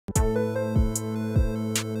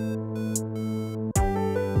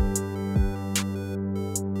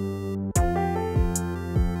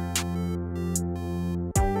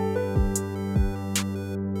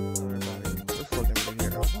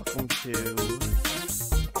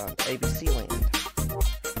ABC Land.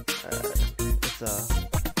 It's a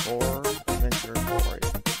horror adventure story.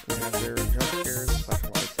 And there are jump scares,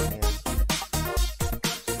 flashlights, and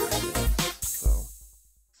so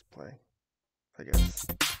let's play, I guess.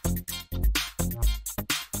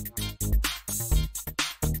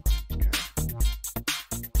 Okay.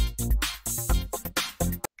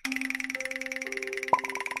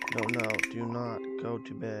 No, do not go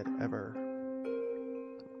to bed ever.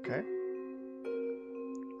 Okay?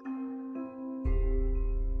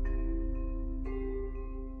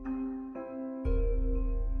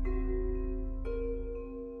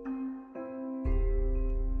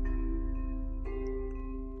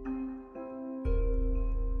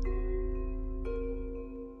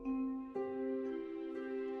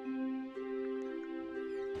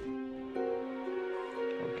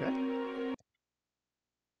 Okay.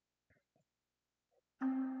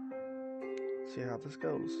 See how this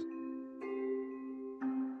goes.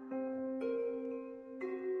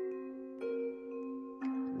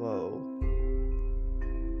 Whoa.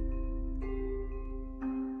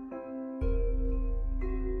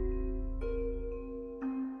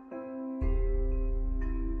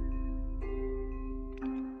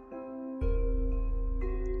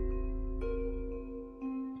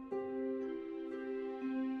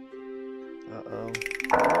 Uh-oh.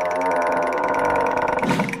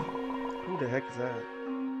 Who the heck is that?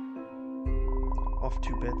 Off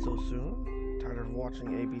to bed so soon? Tired of watching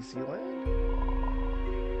ABC Land?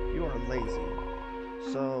 You are lazy.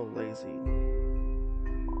 So lazy.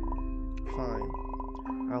 Fine.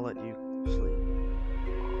 I'll let you sleep.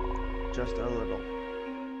 Just a little.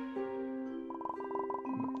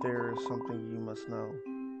 But there is something you must know.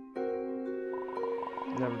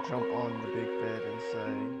 Never jump on the big bed and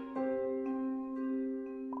say,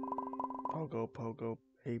 Pogo, Pogo,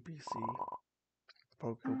 ABC.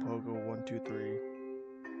 Pogo, Pogo, 1, 2, 3.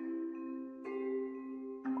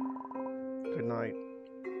 Good night.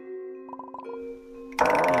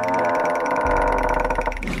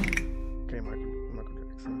 Okay, Michael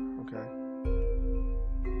Jackson. Okay.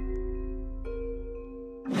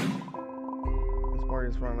 This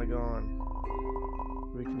party's finally gone.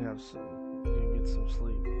 We can have some. You can get some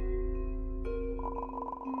sleep.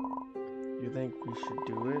 You think we should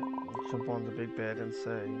do it? Jump on the big bed and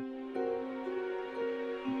say,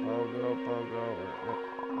 Pogo, Pogo.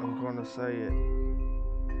 I'm gonna say it.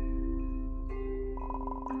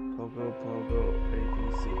 Pogo, Pogo,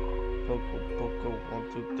 ABC. Pogo, Pogo, 1,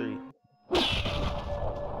 2, 3.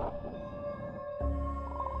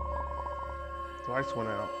 The lights went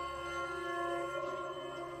out.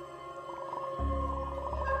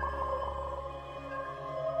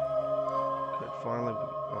 Good, finally.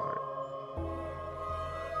 Alright.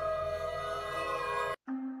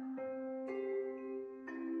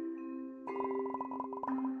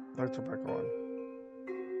 Lights are back on.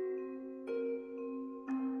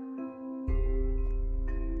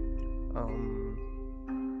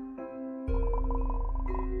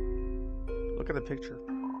 Look at the picture.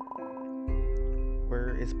 Where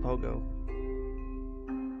is Pogo?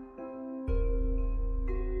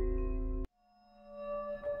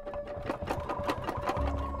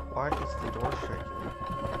 Why is the door shaking?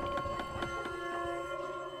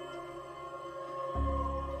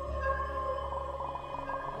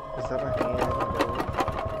 Is that a hand on the door?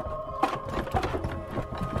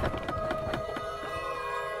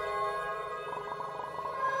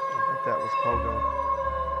 I think that was Pogo.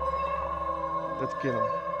 Let's get him.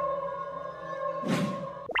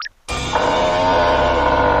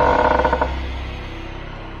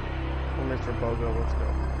 Well, Mr. Pogo, let's go.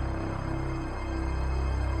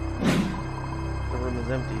 The room is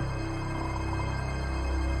empty.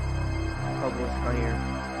 Pogo's not here.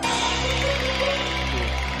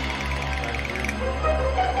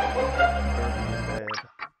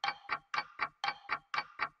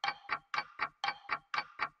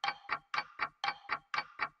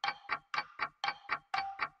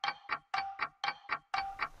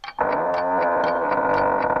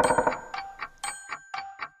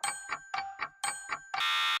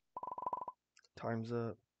 Time's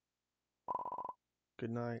up. Good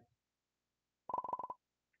night.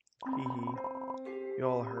 Hee hee. You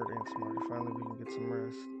all heard Aunt Smarty. Finally we can get some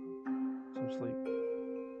rest. Some sleep.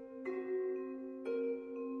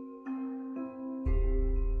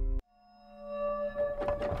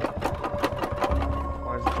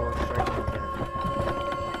 Why is the door shaking again?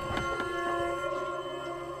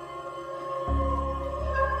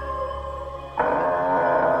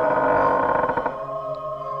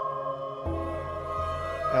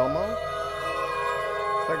 Elmo?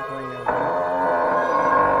 It's like green Elmo.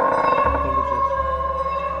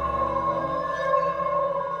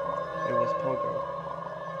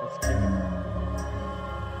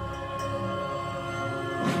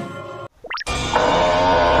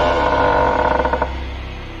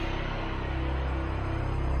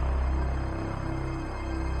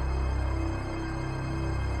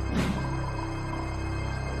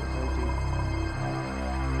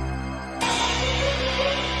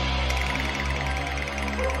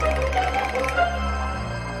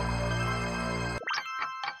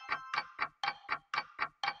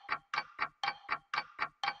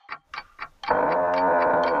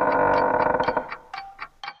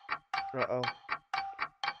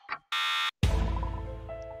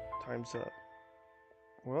 time's up.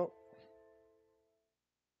 Well,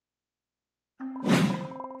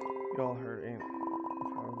 y'all heard Aunt.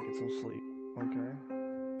 Probably get some sleep. Okay.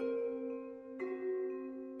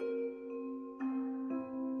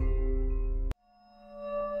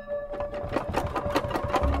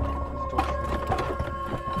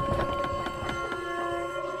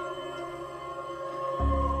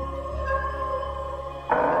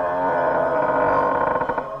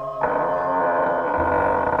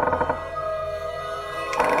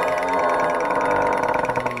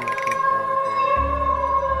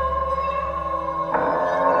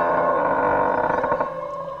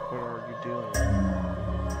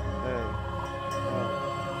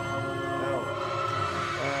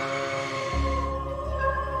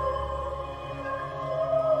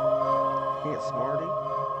 Smarty.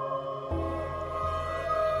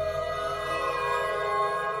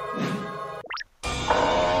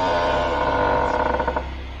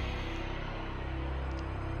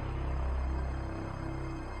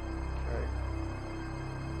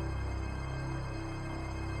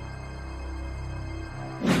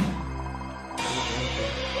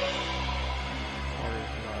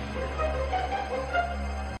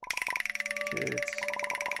 Kids,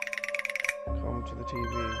 come to the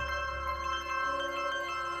TV.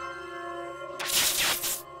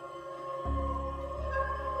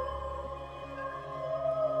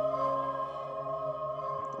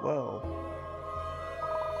 Well,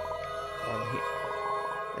 I'm here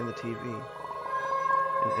in the TV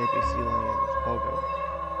in ABC Land, Pogo.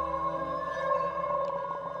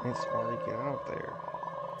 And Smarty, get out there.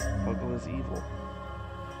 Pogo is evil.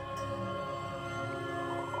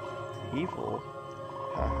 Evil?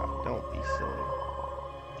 Haha, don't be silly.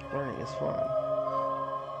 Learning is fun.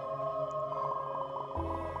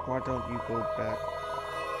 Why don't you go back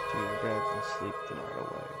to your beds and sleep the night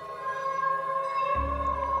away?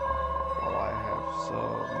 While I have so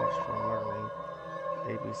much fun learning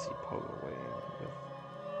ABC Pogo Land with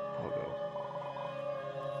Pogo.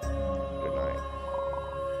 Good night.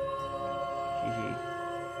 Hee hee.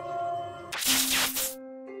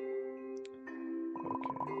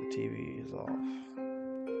 Okay, the TV is off.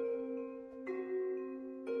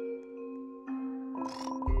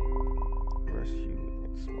 Rescue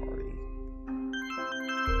and Smarty.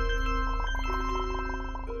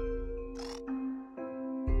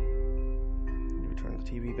 You turn the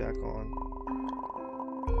TV back on.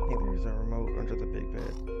 I think there's a remote under the big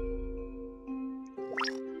bed.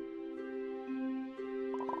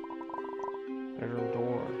 Bedroom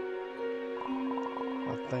door.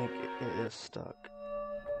 I think it is stuck.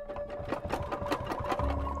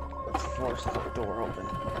 Let's force the door open.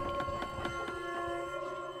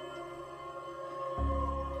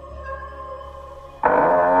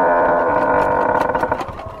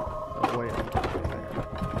 Oh wait, I'm there.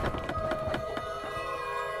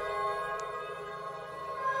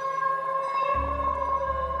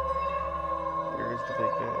 Here is the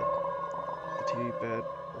big bed. The TV bed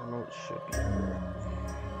remote should be under it.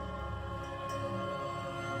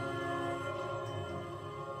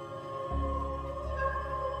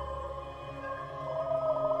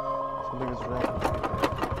 Something is wrong with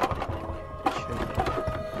the bed.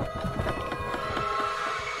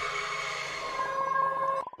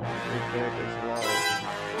 The bed is large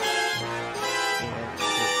and it's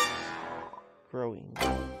growing.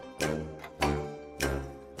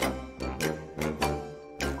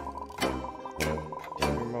 The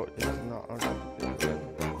remote is not under the big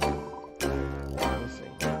bed.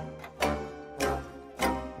 Missing.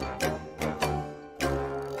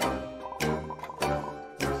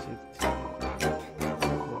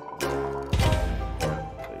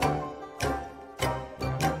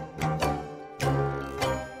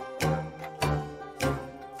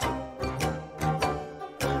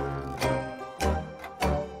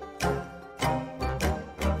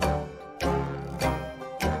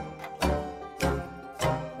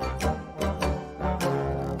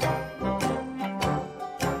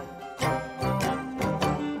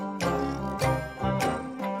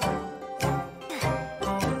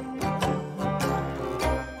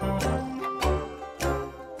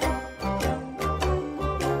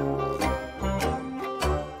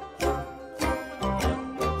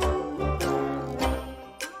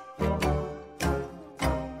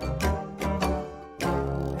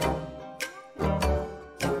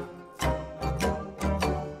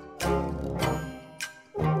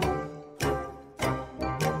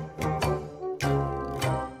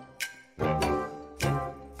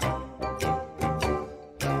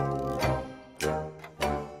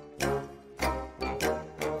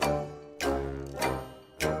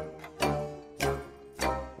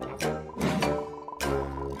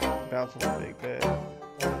 house with a big bed.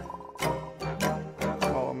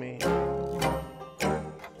 Follow me.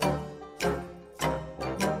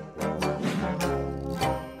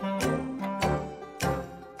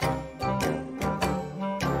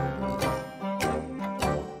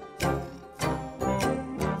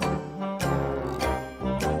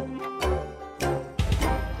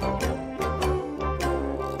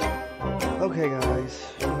 Okay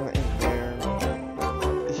guys, I'm gonna end there.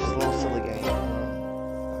 It's just a little silly game.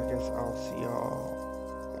 I guess I'll see y'all.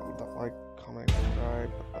 Like, comment,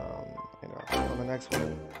 subscribe, on the next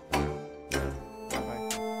one.